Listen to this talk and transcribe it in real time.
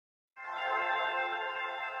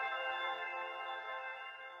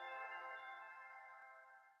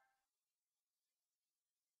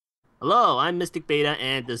Hello, I'm Mystic Beta,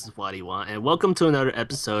 and this is VatiWah, and welcome to another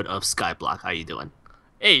episode of SkyBlock. How you doing?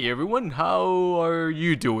 Hey everyone, how are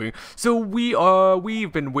you doing? So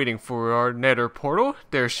we've been waiting for our nether portal.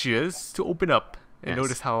 There she is to open up. And Yes.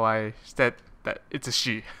 notice how I said that it's a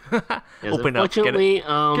she. Yes. Open up. Get it. Unfortunately,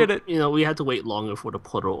 Get it. we had to wait longer for the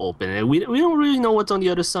portal to open, and we don't really know what's on the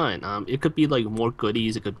other side. It could be like more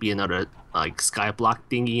goodies. It could be another like SkyBlock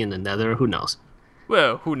thingy in the Nether. Who knows?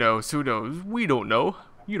 Well, who knows? Who knows? We don't know.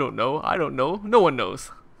 You don't know. I don't know. No one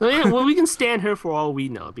knows. So yeah, well, we can stand here for all we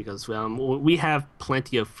know because we have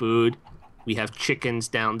plenty of food. We have chickens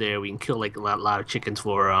down there. We can kill like a lot of chickens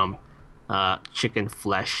for chicken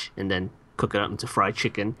flesh and then cook it up into fried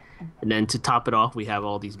chicken. And then to top it off, we have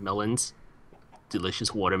all these melons,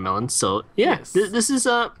 delicious watermelons. So yeah, Yes. this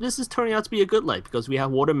is turning out to be a good life because we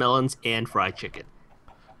have watermelons and fried chicken.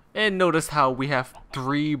 And notice how we have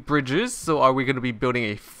 3 bridges. So are we going to be building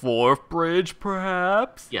a 4th bridge,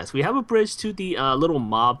 perhaps? Yes, we have a bridge to the little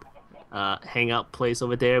mob hangout place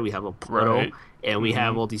over there. We have a portal, Right. and we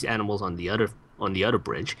have all these animals on the other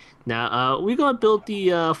bridge. Now we're gonna build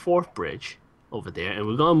the fourth bridge over there, and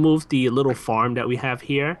we're gonna move the little farm that we have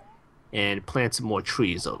here, and plant some more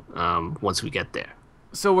trees. Once we get there.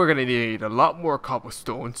 So we're going to need a lot more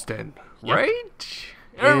cobblestones then, Yep. right?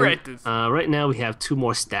 And, Alright. right now we have 2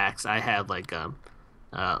 more stacks. I have like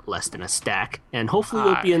less than a stack, and hopefully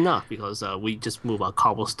it'll be enough because we just move our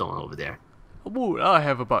cobblestone over there. Ooh, I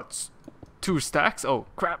have about 2 stacks. Oh,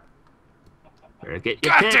 crap. Better get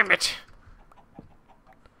your God pick. damn it.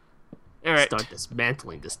 Alright. Start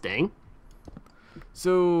dismantling this thing.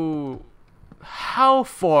 So, how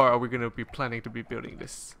far are we going to be planning to be building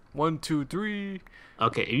this? 1, 2, 3.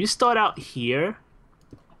 Okay, if you start out here,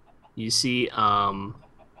 you see on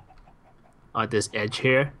this edge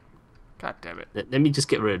here. God damn it. Let me just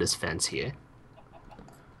get rid of this fence here.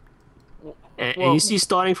 And Well, you see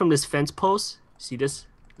starting from this fence post, see this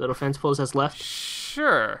little fence post that's left?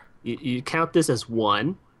 sure. You count this as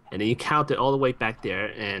 1, and then you count it all the way back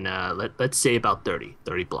there, and let's say about 30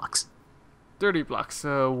 blocks. 30 blocks.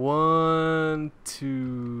 1,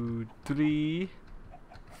 2, 3,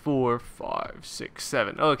 4, 5, 6,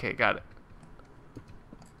 7. Okay, got it.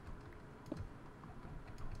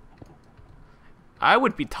 I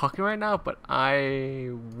would be talking right now, but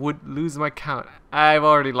I would lose my count. I've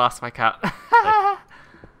already lost my count.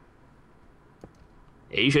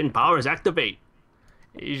 Asian powers activate.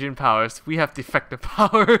 Asian powers. We have defective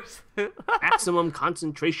powers. Maximum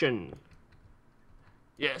concentration.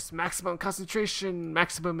 Yes, maximum concentration,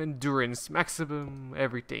 maximum endurance, maximum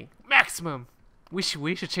everything. Maximum. We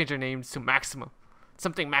should change our names to maximum.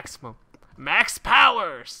 Something maximum. Max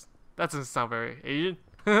powers. That doesn't sound very Asian.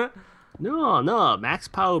 No, max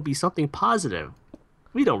power would be something positive.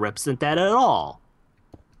 We don't represent that at all.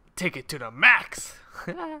 Take it to the max.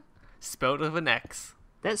 Spelled with an X.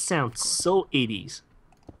 That sounds so 80s.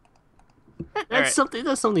 That's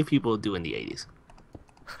Alright. something people do in the 80s.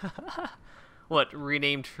 What,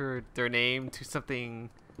 renamed their name to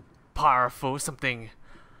something powerful, something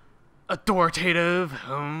authoritative?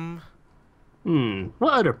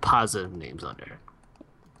 What other positive names are there?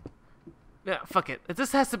 Yeah, fuck it.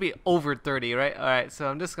 This has to be over 30, right? Alright, so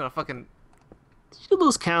I'm just gonna fucking... Did you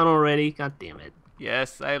lose count already? God damn it.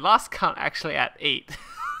 Yes, I lost count actually at 8.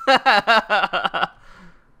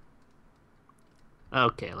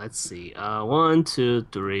 Okay, let's see. 1, 2,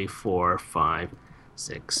 3, 4, 5,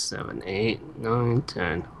 6, 7, 8, 9,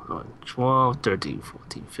 10, 11, 12, 13,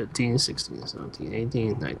 14, 15, 16, 17,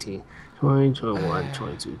 18, 19, 20, 21,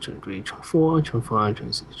 22, 23, 24, 25,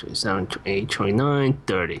 26, 27, 28, 29,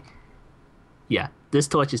 30. Yeah, this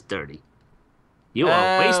torch is 30. You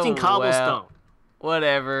are wasting cobblestone. Well,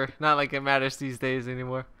 whatever. Not like it matters these days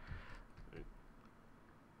anymore.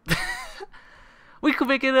 We could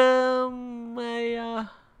make it I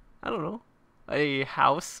don't know, a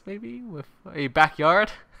house maybe with a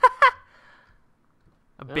backyard.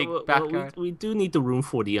 A big backyard. We do need the room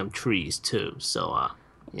for the trees too. So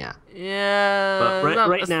yeah. Yeah. But not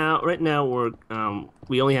right as- now we're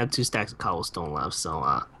we only have 2 stacks of cobblestone left.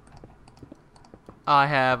 So I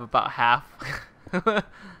have about half.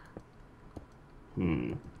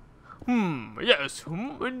 Yes,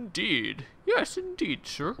 indeed. Yes, indeed,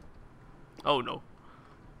 sir. Oh no.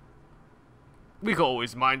 We could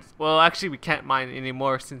always mine. Well, actually, we can't mine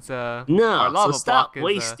anymore since our no, lava so stop block is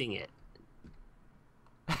wasting it.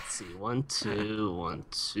 Let's see, 1, 2, 1,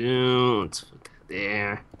 2. Let's put that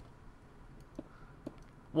there.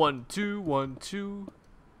 1, 2, 1, 2.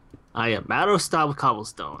 I am out of stock with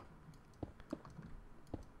cobblestone.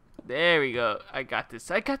 There we go. I got this.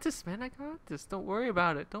 I got this, man. I got this. Don't worry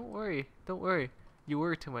about it. Don't worry. Don't worry. You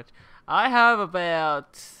worry too much. I have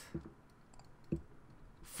about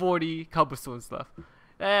 40 cobblestones left.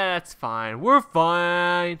 That's fine. We're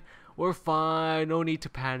fine. We're fine. No need to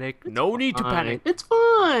panic. No need to panic. It's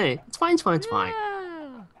fine. It's fine. It's fine. It's fine.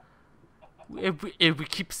 Yeah. If we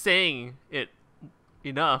keep saying it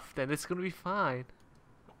enough, then it's gonna be fine.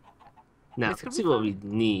 Now, let's see what we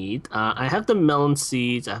need. I have the melon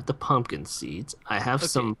seeds. I have the pumpkin seeds. I have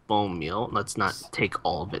some bone meal. Let's not take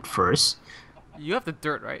all of it first. You have the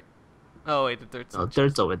dirt, right? Oh, wait, the dirt's... Oh,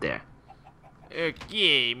 dirt's over there.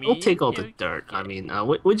 Okay, me. We'll take all the dirt. I mean,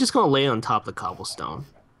 we're just going to lay it on top of the cobblestone.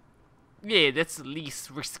 Yeah, that's the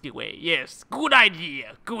least risky way. Yes, good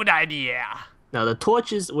idea. Good idea. Now, the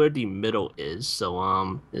torch is where the middle is.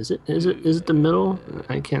 So, is it the middle?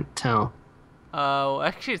 I can't tell.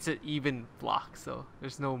 Actually, it's an even block, so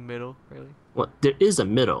there's no middle, really. Well, there is a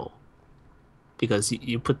middle. Because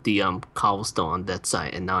you put the cobblestone on that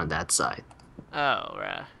side and not on that side. Oh,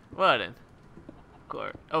 right. Well then.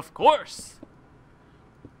 Of course.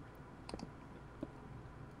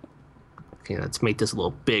 Okay, let's make this a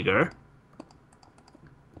little bigger.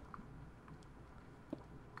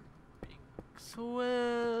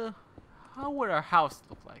 So, how would our house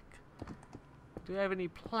look like? Do you have any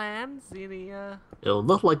plans? Any, It'll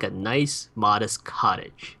look like a nice, modest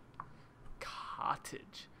cottage.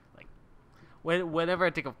 Cottage? Like, whenever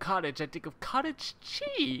I think of cottage, I think of cottage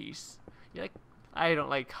cheese. You're like, I don't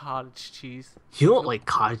like cottage cheese. You don't like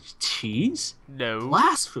cottage cheese? No.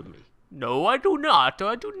 Blasphemy. No, I do not.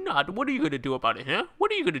 I do not. What are you gonna do about it, huh?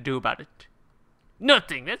 What are you gonna do about it?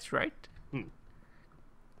 Nothing, that's right.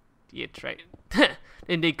 Yeah, that's right.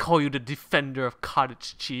 And they call you the defender of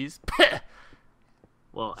cottage cheese.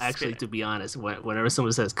 Well, actually, to be honest, whenever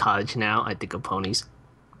someone says cottage now, I think of ponies.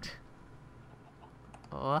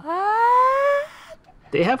 What?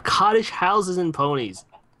 They have cottage houses and ponies.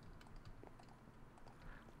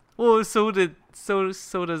 Well, so does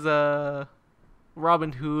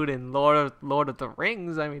Robin Hood and Lord of the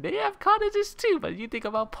Rings. I mean, they have cottages too, but you think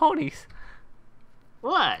about ponies.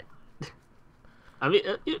 What? I mean,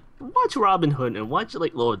 watch Robin Hood and watch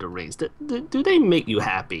like Lord of the Rings. Do they make you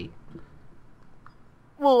happy?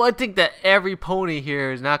 Well, I think that every pony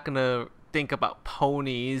here is not gonna think about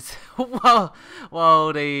ponies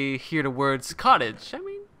while they hear the words cottage. I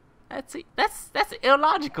mean, that's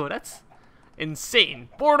illogical. That's insane,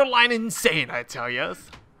 borderline insane. I tell you.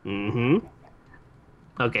 Mm-hmm.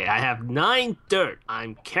 Okay, I have 9 dirt.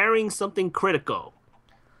 I'm carrying something critical.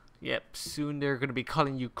 Yep. Soon they're gonna be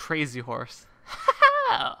calling you Crazy Horse.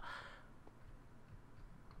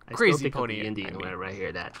 Crazy pony. Indian whenever I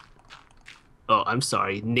hear that. Oh, I'm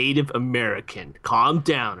sorry. Native American. Calm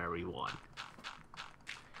down, everyone.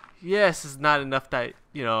 Yes, it's not enough that,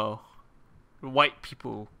 you know, white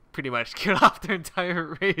people pretty much kill off their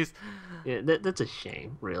entire race. Yeah, that's a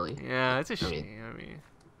shame, really. Yeah, it's a shame. I mean.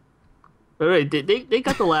 All right, they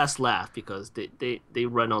got the last laugh because they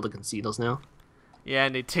run all the casinos now. Yeah,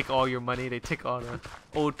 and they take all your money. They take all the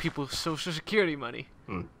old people's social security money.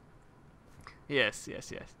 Yes.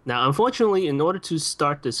 Now, unfortunately, in order to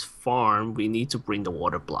start this farm, we need to bring the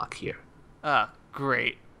water block here. Ah,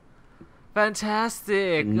 great.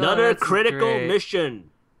 Fantastic. Another critical mission.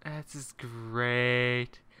 That's just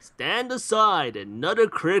great. Stand aside. Another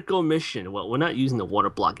critical mission. Well, we're not using the water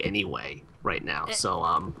block anyway right now,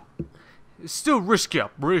 so It's still risky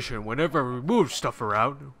operation whenever we move stuff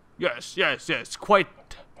around. Yes. Quite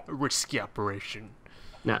a risky operation.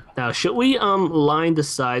 Now, should we line the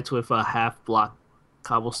sides with a half block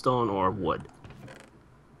cobblestone or wood?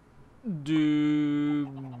 Do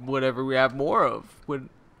whatever we have more of.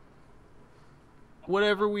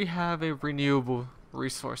 Whatever we have a renewable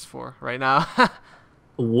resource for right now.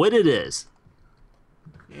 Wood it is.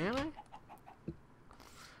 Yeah.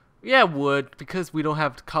 Yeah, wood, because we don't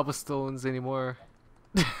have cobblestones anymore.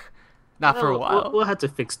 Not for a while. We'll have to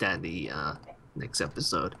fix that in the next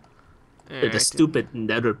episode. Right, the stupid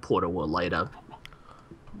nether portal will light up.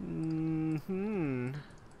 Maybe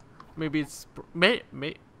it's...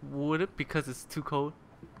 would it? Because it's too cold?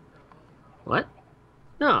 What?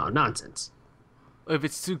 No, nonsense. If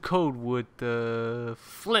it's too cold, would the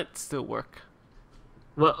flint still work?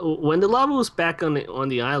 Well, when the lava was back on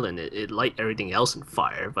the island, it light everything else on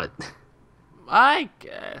fire, but... I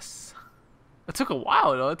guess. It took a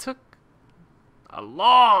while, though. It took a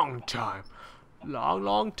long time.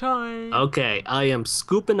 Long time. Okay, I am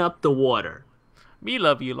scooping up the water. Me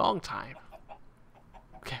love you long time.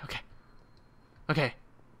 Okay.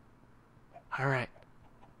 Alright.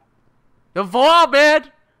 The vault, man!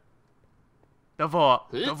 The vault.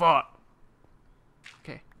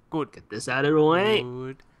 Okay, good. Get this out of the way.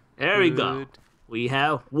 Good. There we go. We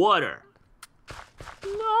have water.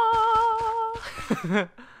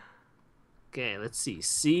 Okay, let's see.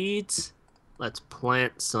 Seeds. Let's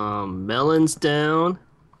plant some melons down.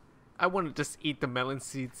 I want to just eat the melon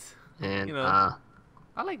seeds. And You know,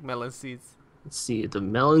 I like melon seeds. let's see. The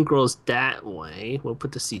melon grows that way. We'll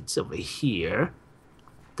put the seeds over here.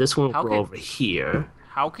 This one will How grow can over here.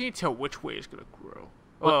 how can you tell which way it's gonna grow?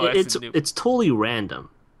 Well, Oh, that's a new. it's totally random.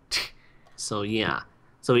 So yeah.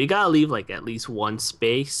 So you gotta leave like at least one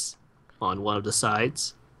space on one of the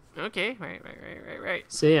sides. Okay, right.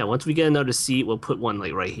 So yeah, once we get another seed, we'll put one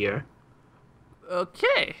like right here.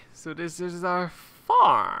 Okay, so this is our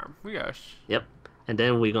farm. Yes. Yep. And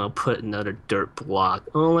then we're gonna put another dirt block.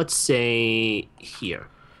 Oh, let's say here.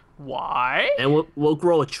 Why? And we'll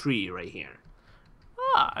grow a tree right here.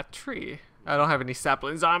 Ah, a tree. I don't have any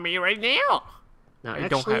saplings on me right now. Now I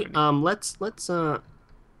don't have actually, any.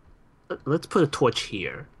 let's put a torch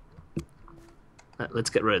here. Let's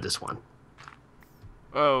get rid of this one.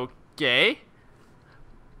 Okay.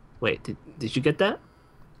 Wait, did you get that?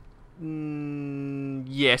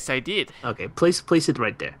 Yes, I did. Okay, place it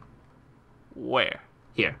right there. Where?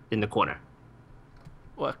 Here, in the corner.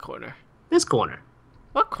 What corner? This corner.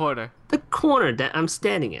 What corner? The corner that I'm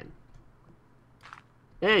standing in.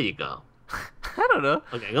 There you go. I don't know.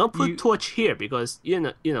 Okay, I'm gonna put torch here because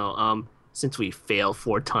since we failed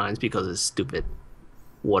 4 times because of stupid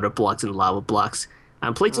water blocks and lava blocks,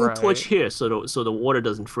 I'm placing a torch here so the water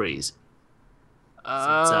doesn't freeze.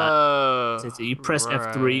 Since you press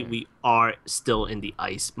F3, we are still in the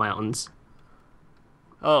ice mountains.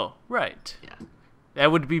 Oh, right. Yeah.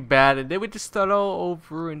 That would be bad, and they would just start all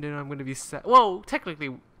over, and then I'm gonna be sad. Whoa,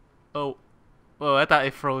 technically, oh, I thought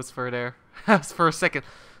it froze for there for a second.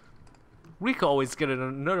 We could always get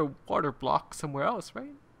another water block somewhere else,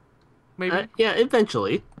 right? Maybe. Yeah,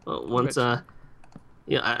 eventually. Once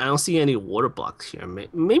yeah, I don't see any water blocks here.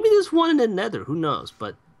 Maybe there's one in the nether. Who knows?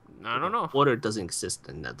 But I don't know. water doesn't exist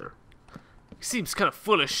in the nether. Seems kind of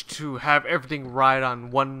foolish to have everything ride on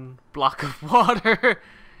one block of water.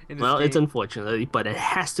 In this Well, game. it's unfortunately, but it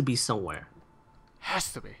has to be somewhere.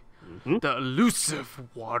 Has to be. Mm-hmm. The elusive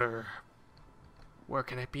water. Where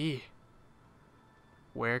can it be?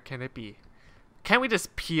 Where can it be? Can't we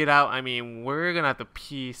just pee it out? I mean, we're gonna have to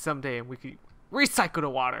pee someday, and we could recycle the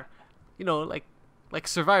water. You know, like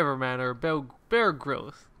Survivor Man or Bear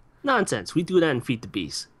Grylls. Nonsense. We do that and Feed the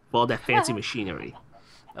Beast with all that fancy machinery.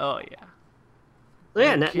 Oh yeah. So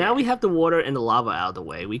yeah, Okay. now we have the water and the lava out of the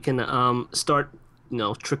way. We can start,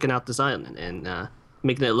 tricking out this island and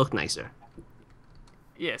making it look nicer.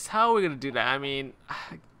 Yes. How are we gonna do that? I mean,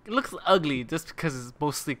 it looks ugly just because it's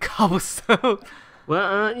mostly cobblestone.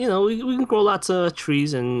 Well, we can grow lots of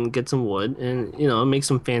trees and get some wood and, make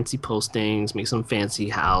some fancy postings, make some fancy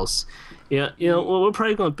house. Yeah, well, we're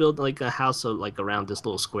probably going to build like a house around this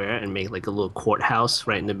little square and make like a little courthouse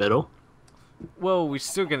right in the middle. Well, we're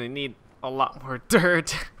still gonna need a lot more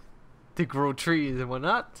dirt to grow trees and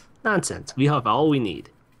whatnot. Nonsense. We have all we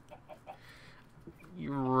need.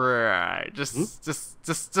 Right.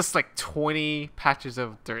 Just like 20 patches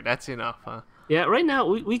of dirt. That's enough, huh? Yeah, right now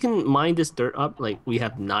we can mine this dirt up. Like we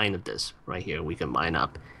have 9 of this right here. We can mine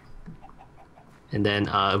up. And then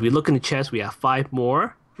if we look in the chest, we have 5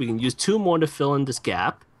 more. We can use 2 more to fill in this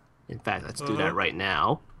gap. In fact, let's do that right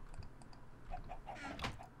now.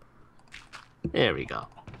 There we go.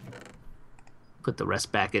 Put the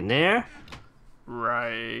rest back in there.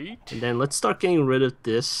 Right. And then let's start getting rid of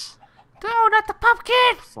this No, not the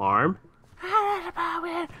pumpkin! farm. Not the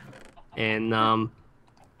pumpkin! And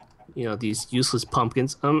these useless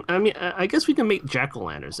pumpkins. I mean, I guess we can make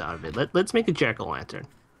jack-o'-lanterns out of it. Let's make a jack-o'-lantern.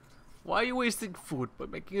 Why are you wasting food by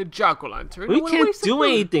making a jack-o'-lantern? We can't do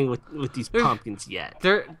anything with these pumpkins yet.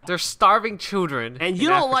 They're starving children. And in you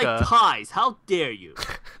don't like Africa. pies. How dare you?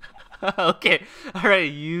 Okay,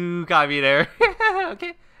 alright, you got me there.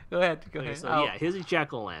 Okay, go ahead. Okay, so yeah, here's a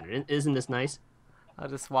jack-o'-lantern. Isn't this nice? I'll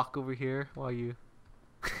just walk over here while you.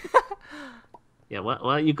 Yeah, why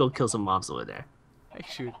don't you go kill some mobs over there? I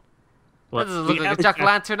shoot. Well, That doesn't look like a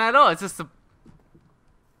jack-o'-lantern at all. It's just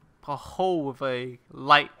a hole with a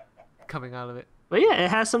light coming out of it. But yeah, it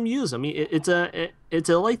has some use. I mean, it's a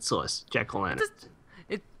light source, jack-o'-lantern.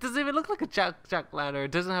 It doesn't even look like a jack-o'-lantern.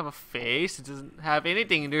 It doesn't have a face. It doesn't have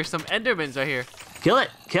anything. There's some endermans right here. Kill it!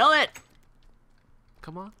 Kill it!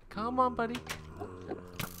 Come on, buddy.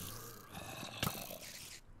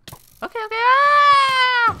 Okay.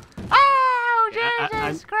 Ah! Oh, Yeah,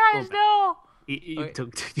 Jesus Christ, no! You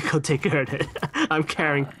go take care of it. I'm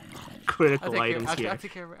carrying critical items I'll here.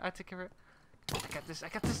 take care of it. I got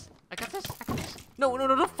this. No,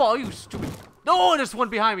 don't fall, you stupid. No, there's one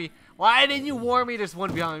behind me. Why didn't you warn me there's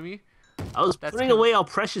one behind me? I was putting away our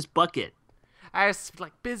precious bucket. I was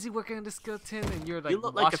like busy working on the skeleton, and you're like You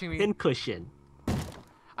look like a watching me. pincushion.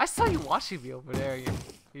 I saw you watching me over there.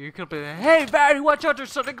 You could be like, hey, Barry, watch out! There's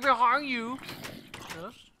something behind you.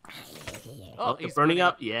 Huh? Oh, it's burning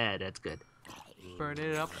up. Yeah, that's good. Burn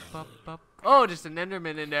it up. Oh, there's an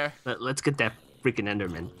Enderman in there. Let's get that freaking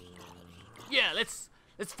Enderman. Yeah, let's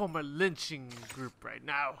form a lynching group right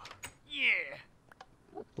now. Yeah.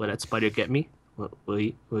 Will that spider get me? Will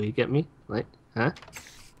he get me? What? Huh?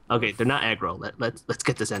 Okay, they're not aggro. Let's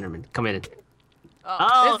get this Enderman. Come in.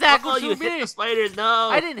 Oh, You hit the spiders. No.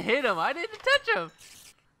 I didn't hit him. I didn't touch him.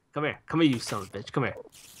 Come here, you son of a bitch. Come here.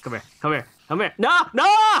 No.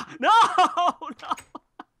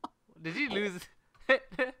 Did you lose?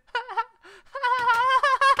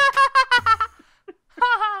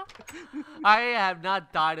 I have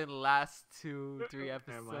not died in the last 2-3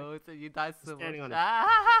 episodes, and you died so much.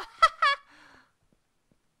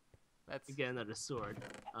 Let's get another sword.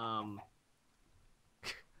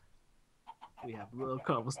 We have a little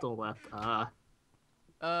cobblestone left.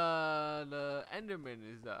 The Enderman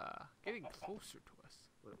is getting closer to us.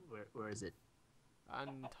 Where is it?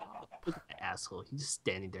 On top. Look at that asshole. He's just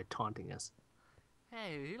standing there taunting us.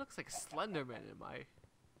 Hey, he looks like Slenderman in my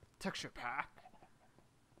texture pack.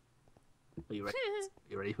 Are you ready?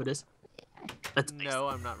 You ready for this? Let's No,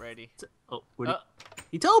 I'm not ready. Oh,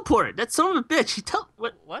 he teleported. That son of a bitch.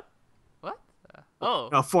 What? What? Oh.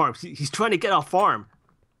 Our farm. He's trying to get our farm.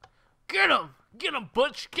 Get him! Get him,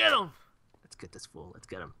 Butch! Get him! Let's get this fool. Let's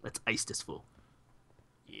get him. Let's ice this fool.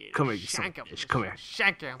 Yeah, come here, you son of a bitch. Come here.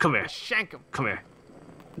 Shank him. Come here. Shank him. Come here.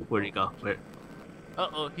 Where'd he go? Where?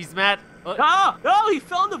 Uh-oh, he's mad. No, he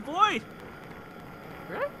fell in the void.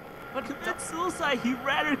 Really? What? Commit suicide. He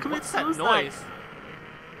rather commit suicide. What's that noise?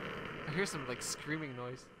 I hear some like screaming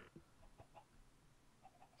noise.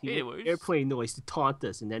 He made airplane noise to taunt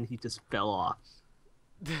us, and then he just fell off.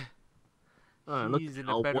 He's in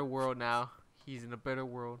a better world now. He's in a better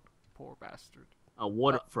world. Poor bastard.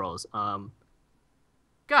 Water froze.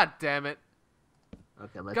 God damn it.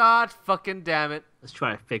 Okay, God fucking damn it. Let's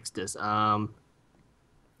try to fix this. Whoa,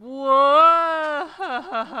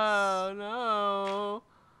 no.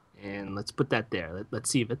 And let's put that there. Let's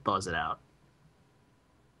see if it thaws it out.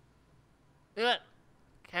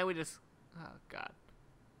 Can't we just... Oh, God.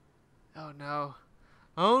 Oh, no.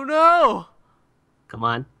 Oh, no! Come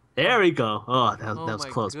on. There we go. Oh, that was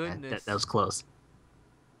close, goodness. man. That was close.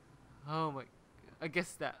 Oh, my... I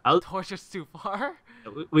guess that torch is too far.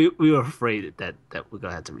 We were afraid that we're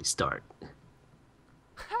going to have to restart.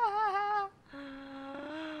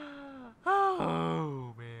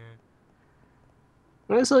 Oh,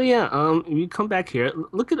 man. So, yeah, you come back here.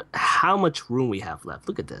 Look at how much room we have left.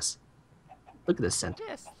 Look at this. Look at this center.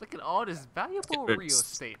 Yes, look at all this valuable real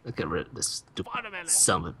estate. Let's get rid of this stupid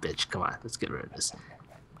son of a bitch. Come on, let's get rid of this.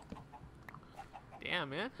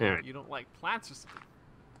 Damn, man. Right. You don't like plants or something?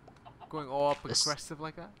 Going all up aggressive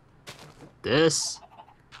like that? This,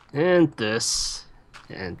 and this,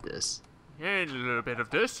 and this. And a little bit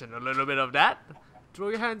of this, and a little bit of that. Throw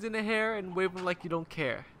your hands in the hair and wave them like you don't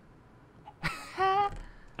care.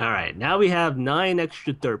 Alright, now we have 9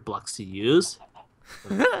 extra dirt blocks to use.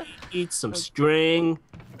 Eat some string.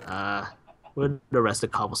 Where's the rest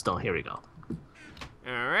of cobblestone? Here we go.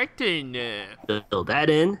 Alright then. Fill that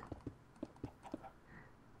in.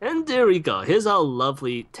 And there we go. Here's our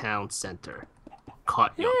lovely town center.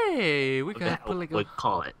 Hey, we got put like a...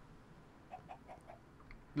 call it.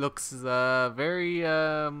 Looks very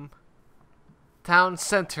town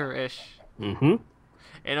center-ish. Mm-hmm.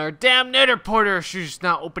 And our damn nether porter she's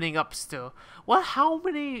not opening up still. What? How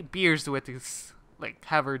many beers do we have to like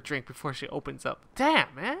have her drink before she opens up?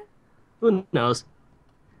 Damn, man. Who knows?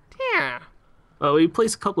 Damn. Well, we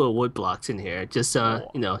placed a couple of wood blocks in here, just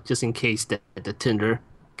just in case the tinder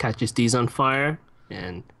catches these on fire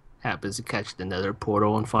and happens to catch the nether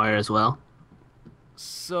portal on fire as well.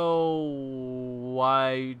 So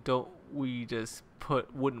why don't we just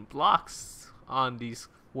put wooden blocks on these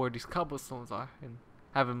where these cobblestones are and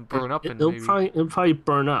have them burn up? It'll probably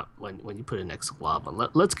burn up when you put it next to lava.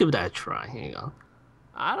 Let's give that a try. Here you go.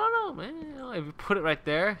 I don't know, man. If you put it right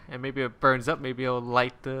there and maybe it burns up, maybe it'll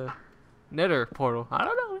light the nether portal. I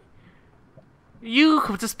don't know. You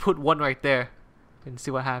could just put one right there and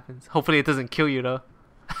see what happens. Hopefully it doesn't kill you though.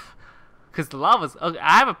 Because the lava's... Okay,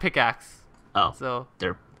 I have a pickaxe. Oh, so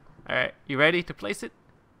there. Alright, you ready to place it?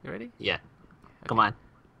 You ready? Yeah. Okay. Come on.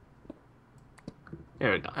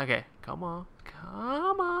 There we go. Okay, come on.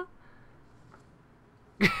 Come on.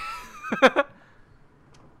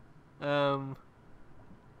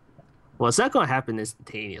 Well, it's not going to happen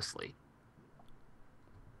instantaneously.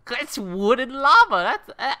 It's wood and lava.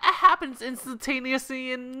 That happens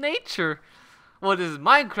instantaneously in nature. Well, this is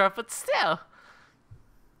Minecraft, but still.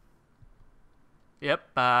 Yep.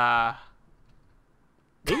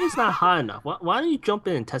 Maybe it's not hot enough. Why don't you jump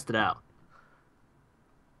in and test it out?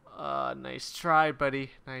 Nice try,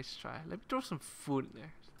 buddy. Nice try. Let me throw some food in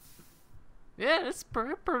there. Yeah, let's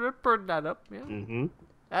burn that up. Yeah. Mm-hmm.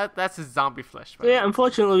 That's a zombie flesh. So yeah,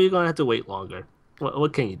 unfortunately, we're gonna have to wait longer.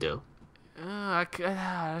 What can you do?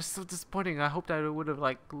 That's so disappointing. I hope that it would have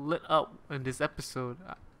like lit up in this episode.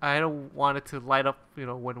 I don't want it to light up,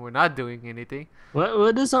 when we're not doing anything.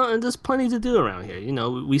 Well, there's plenty to do around here.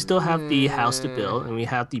 We still have the house to build, and we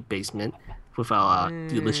have the basement with our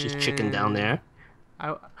delicious chicken down there.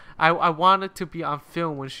 I want it to be on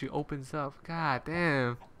film when she opens up. God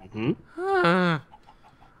damn. Mm-hmm.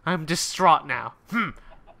 I'm distraught now.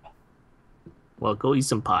 Well, go eat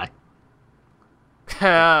some pie.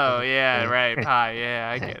 Oh yeah, right, pie. Yeah,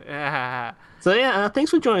 I get it. So yeah, thanks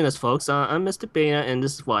for joining us, folks. I'm Mr. Beta, and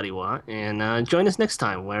this is VatiWah, and join us next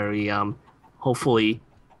time where we hopefully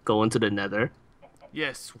go into the nether.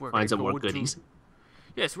 Yes, we're Find gonna some go more goodies.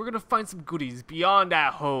 Yes, we're gonna find some goodies beyond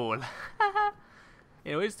that hole.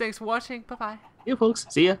 Anyways, thanks for watching. Bye bye. Yeah, folks.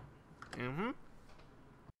 See ya. Mm-hmm.